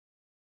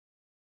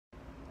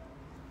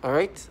All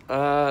right.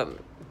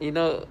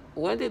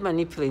 When they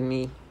manipulate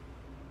me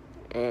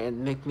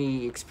and make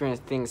me experience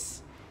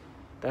things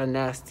that are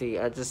nasty,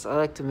 I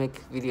like to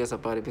make videos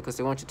about it because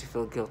they want you to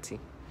feel guilty.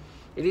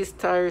 It is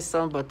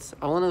tiresome, but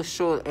I want to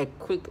show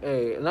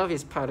an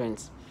obvious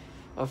patterns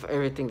of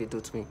everything they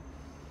do to me.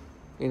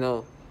 You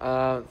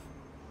know,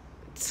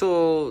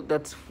 so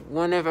that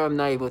whenever I'm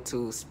not able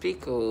to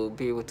speak or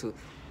be able to,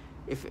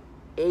 if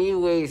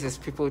anyways, as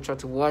people try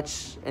to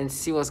watch and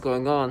see what's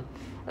going on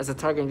as a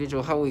target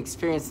individual, how we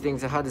experience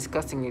things and how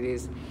disgusting it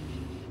is,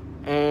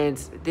 and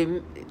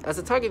they, as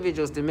a target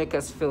individuals, they make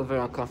us feel very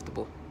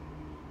uncomfortable,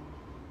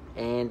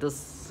 and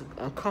this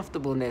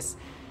uncomfortableness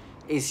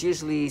is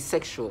usually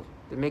sexual.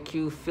 They make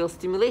you feel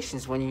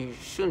stimulations when you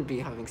shouldn't be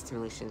having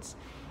stimulations.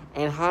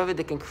 And however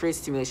they can create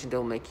stimulation,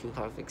 they'll make you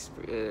have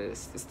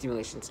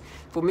stimulations.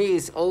 For me,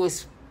 it's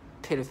always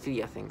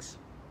pedophilia things.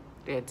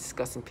 They're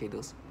disgusting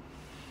pedos.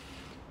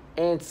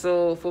 And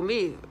so for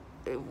me,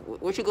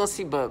 what you're going to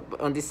see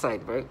on this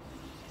side, right,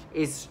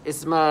 is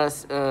my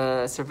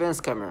surveillance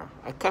camera.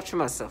 I capture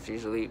myself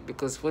usually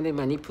because when they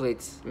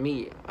manipulate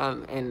me,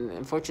 and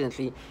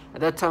unfortunately,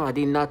 at that time I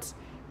did not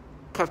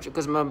capture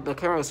because the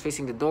camera was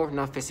facing the door,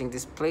 not facing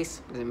this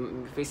place,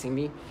 facing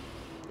me.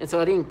 And so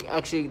I didn't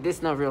actually, this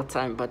is not real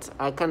time, but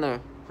I kind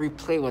of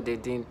replay what they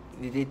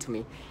did to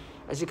me.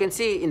 As you can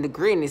see in the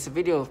green, it's a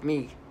video of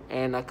me,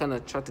 and I kind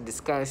of try to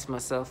disguise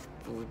myself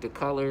with the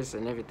colors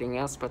and everything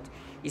else, but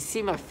you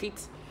see my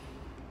feet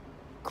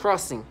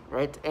crossing,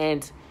 right?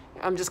 And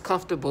I'm just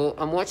comfortable.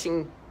 I'm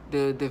watching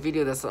the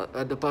video that's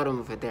at the bottom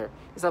of it there.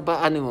 It's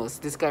about animals.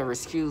 This guy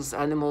rescues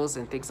animals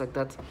and things like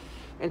that.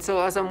 And so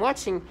as I'm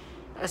watching,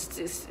 I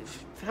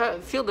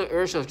feel the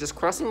urge of just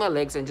crossing my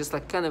legs and just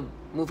like kind of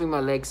moving my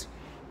legs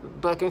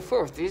back and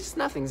forth. It's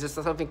nothing, it's just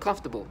something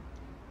comfortable.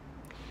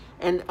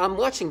 And I'm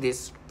watching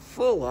this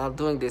for a while,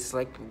 doing this,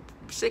 like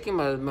shaking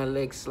my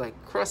legs, like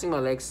crossing my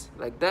legs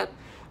like that,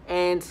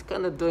 and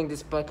kind of doing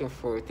this back and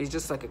forth. It's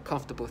just like a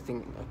comfortable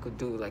thing I could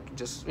do, like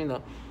just,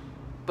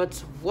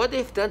 But what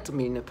they've done to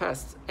me in the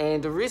past,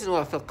 and the reason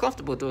why I felt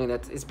comfortable doing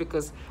that is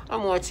because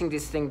I'm watching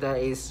this thing that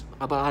is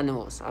about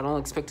animals. I don't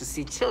expect to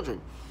see children.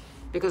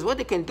 Because what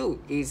they can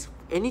do is,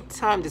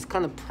 anytime there's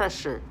kind of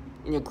pressure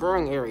in your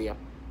growing area,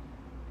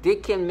 they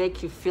can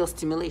make you feel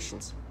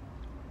stimulations.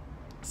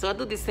 So I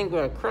do this thing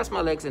where I cross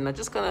my legs and I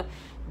just kind of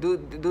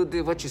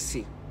do what you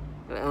see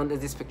on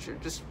this picture.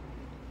 Just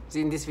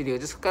in this video,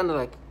 just kind of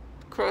like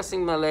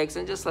crossing my legs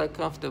and just like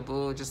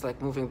comfortable, just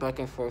like moving back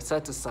and forth,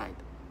 side to side,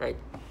 right?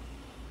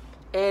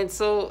 And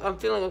so I'm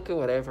feeling okay,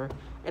 whatever.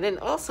 And then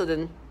also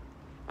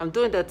I'm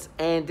doing that,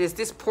 and there's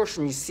this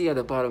portion you see at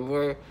the bottom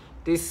where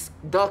this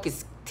dog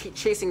is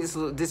chasing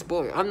this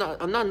boy. I'm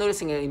not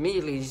noticing it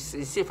immediately. You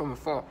see it from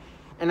afar,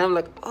 and I'm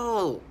like,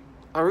 oh,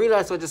 I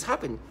realized what just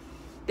happened.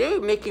 They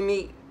were making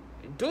me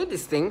do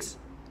these things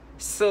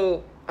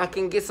so I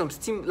can get some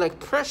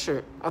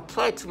pressure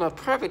applied to my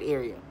private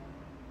area,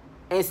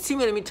 and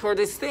stimulate me toward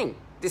this thing,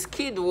 this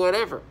kid,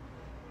 whatever.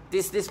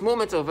 This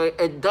moment of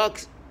a dog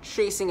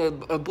chasing a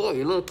boy,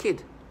 a little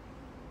kid.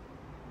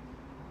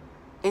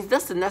 And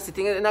that's the nasty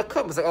thing. And I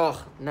was like,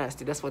 oh,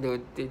 nasty. That's what they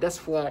would do.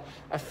 That's why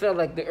I felt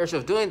like the urge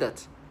of doing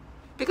that.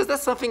 Because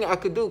that's something I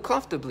could do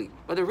comfortably.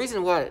 But the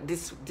reason why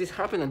this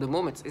happened at the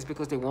moment is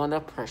because they want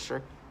that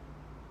pressure.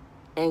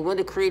 And when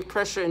they create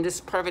pressure in this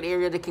private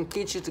area, they can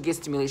teach you to get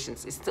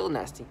stimulations. It's still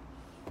nasty.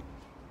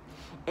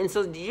 And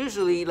so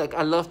usually, like,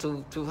 I love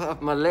to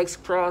have my legs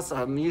crossed.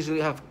 I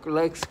usually have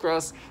legs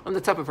crossed. I'm the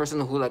type of person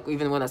who, like,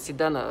 even when I sit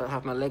down, I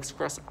have my legs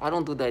crossed. I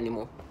don't do that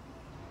anymore.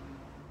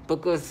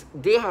 Because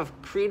they have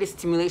created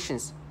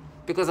stimulations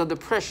because of the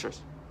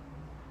pressures.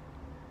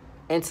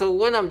 And so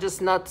when I'm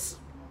just not,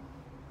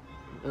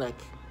 like,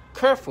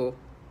 careful,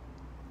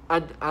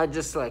 I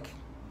just, like,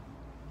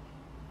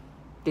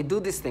 they do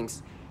these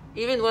things.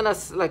 Even when I,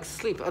 like,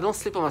 sleep, I don't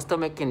sleep on my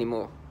stomach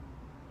anymore.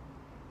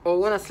 Or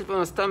when I sleep on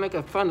my stomach,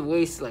 I find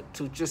ways, like,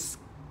 to just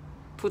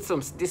put some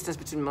distance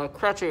between my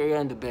crotch area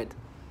and the bed.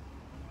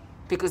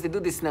 Because they do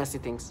these nasty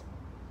things.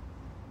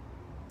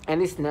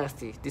 And it's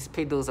nasty. These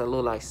pedos are low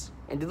lice.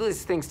 And they do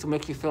these things to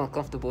make you feel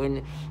uncomfortable.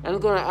 And I'm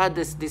going to add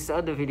this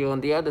other video on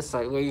the other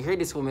side where you hear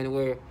this woman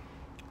where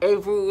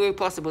every way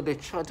possible they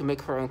try to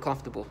make her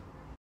uncomfortable.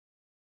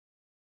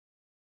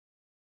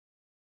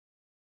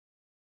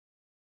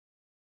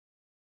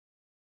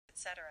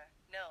 Etc.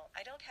 No,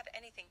 I don't have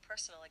anything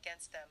personal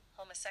against them,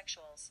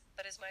 homosexuals,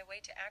 but as my way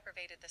to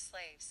aggravate the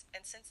slaves,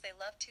 and since they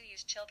love to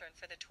use children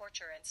for the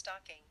torture and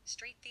stalking,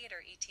 street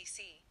theater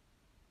etc.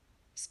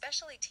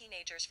 Especially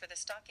teenagers for the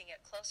stalking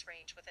at close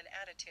range with an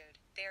attitude,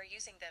 they are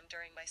using them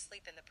during my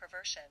sleep in the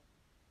perversion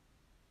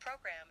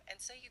program,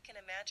 and so you can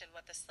imagine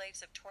what the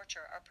slaves of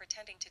torture are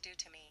pretending to do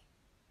to me.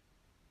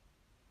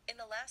 In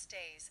the last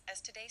days,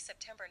 as today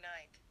September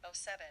 9th,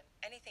 07,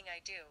 anything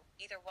I do,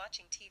 either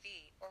watching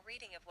TV or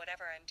reading of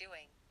whatever I'm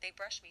doing, they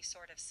brush me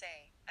sort of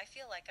say, I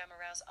feel like I'm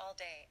aroused all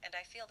day and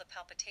I feel the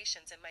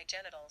palpitations in my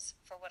genitals,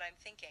 for what I'm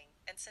thinking,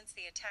 and since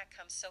the attack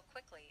comes so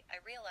quickly,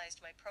 I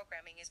realized my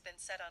programming has been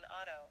set on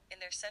auto,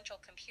 in their central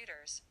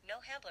computers,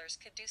 no handlers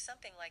could do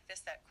something like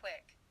this that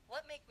quick.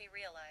 What make me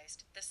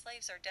realized, the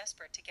slaves are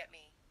desperate to get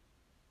me.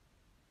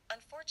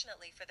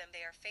 Unfortunately for them,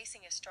 they are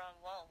facing a strong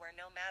wall where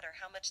no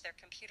matter how much their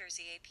computers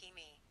EAP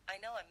me, I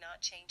know I'm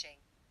not changing.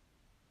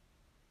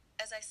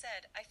 As I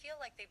said, I feel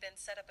like they've been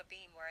set up a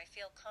beam where I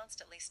feel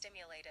constantly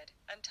stimulated.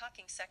 I'm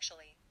talking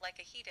sexually, like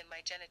a heat in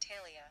my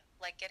genitalia,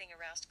 like getting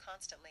aroused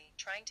constantly,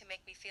 trying to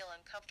make me feel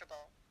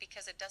uncomfortable,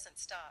 because it doesn't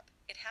stop.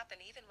 It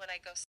happened even when I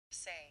go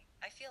say,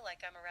 I feel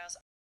like I'm aroused.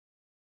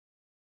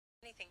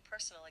 Anything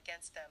personal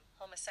against them,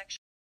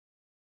 homosexual.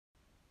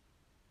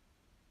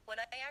 When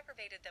I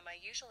aggravated them, I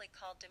usually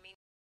called demeaning.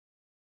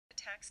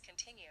 Attacks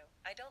continue,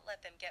 I don't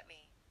let them get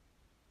me.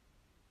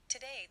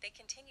 Today, they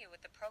continue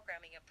with the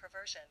programming of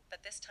perversion,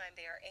 but this time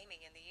they are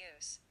aiming in the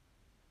use.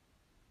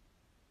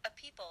 A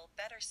people,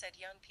 better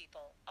said young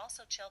people,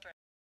 also children.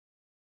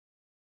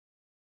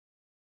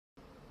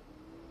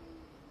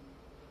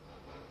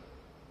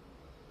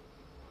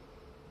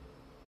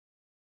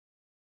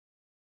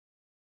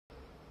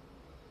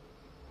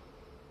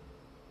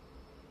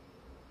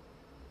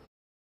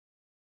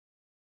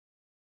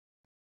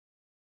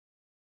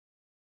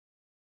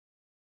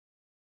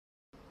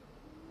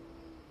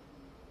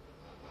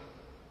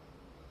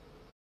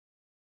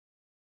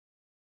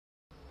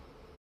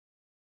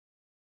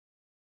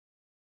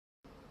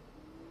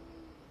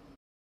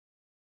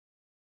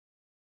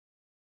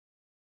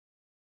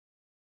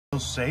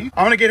 Safe.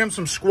 I'm gonna get him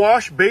some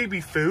squash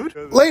baby food.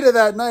 Later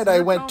that night,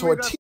 I went to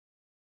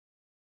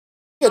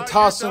a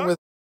tossing with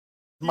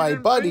my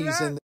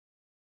buddies, and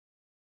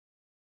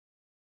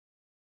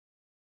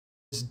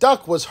this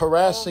duck was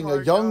harassing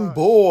a young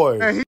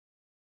boy.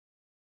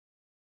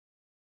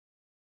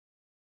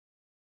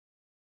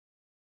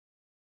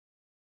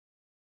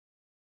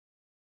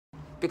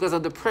 Because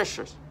of the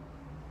pressures.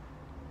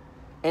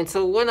 And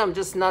so when I'm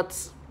just not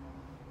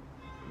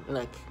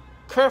like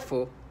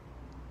careful,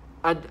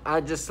 I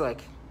just like,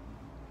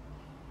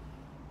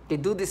 they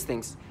do these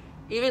things.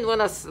 Even when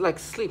I like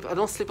sleep, I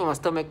don't sleep on my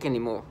stomach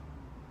anymore.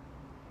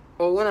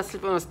 Or when I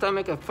sleep on my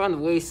stomach, I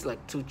find ways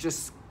like to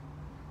just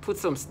put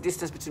some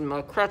distance between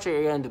my crotch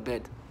area and the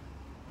bed.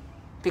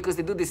 Because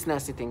they do these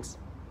nasty things.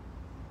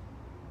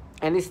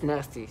 And it's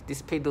nasty.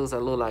 These pedos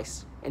are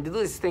lowlifes. And they do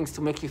these things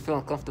to make you feel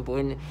uncomfortable.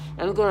 And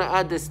I'm going to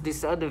add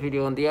this other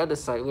video on the other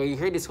side where you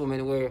hear this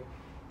woman where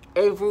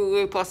every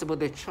way possible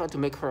they try to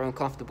make her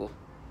uncomfortable.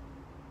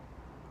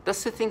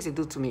 That's the things they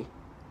do to me.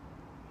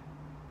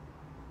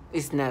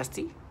 It's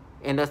nasty.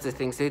 And that's the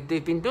things that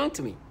they've been doing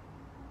to me.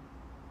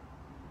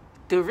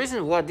 The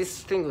reason why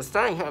this thing was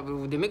starting,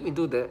 they make me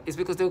do that, is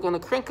because they were going to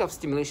crank up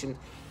stimulation.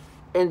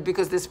 And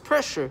because there's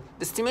pressure,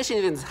 the stimulation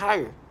even is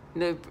higher.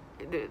 The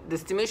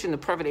stimulation in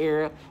the private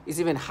area is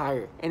even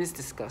higher. And it's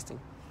disgusting.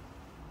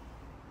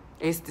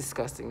 It's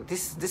disgusting.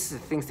 This is the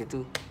things they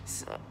do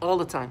all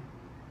the time.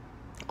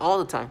 All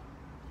the time.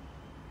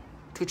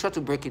 To try to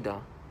break it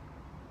down.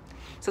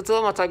 So to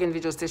all my target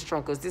individuals, stay strong,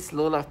 because this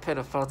low-life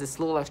pedophiles, this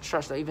low-life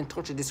trash that even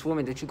torture this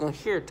woman that you're going to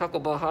hear talk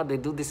about how they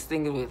do this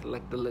thing with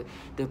like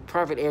the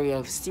private area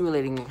of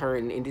stimulating her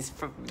in this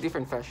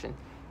different fashion.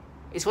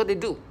 It's what they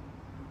do.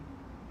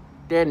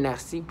 They're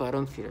nasty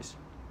bottom feeders.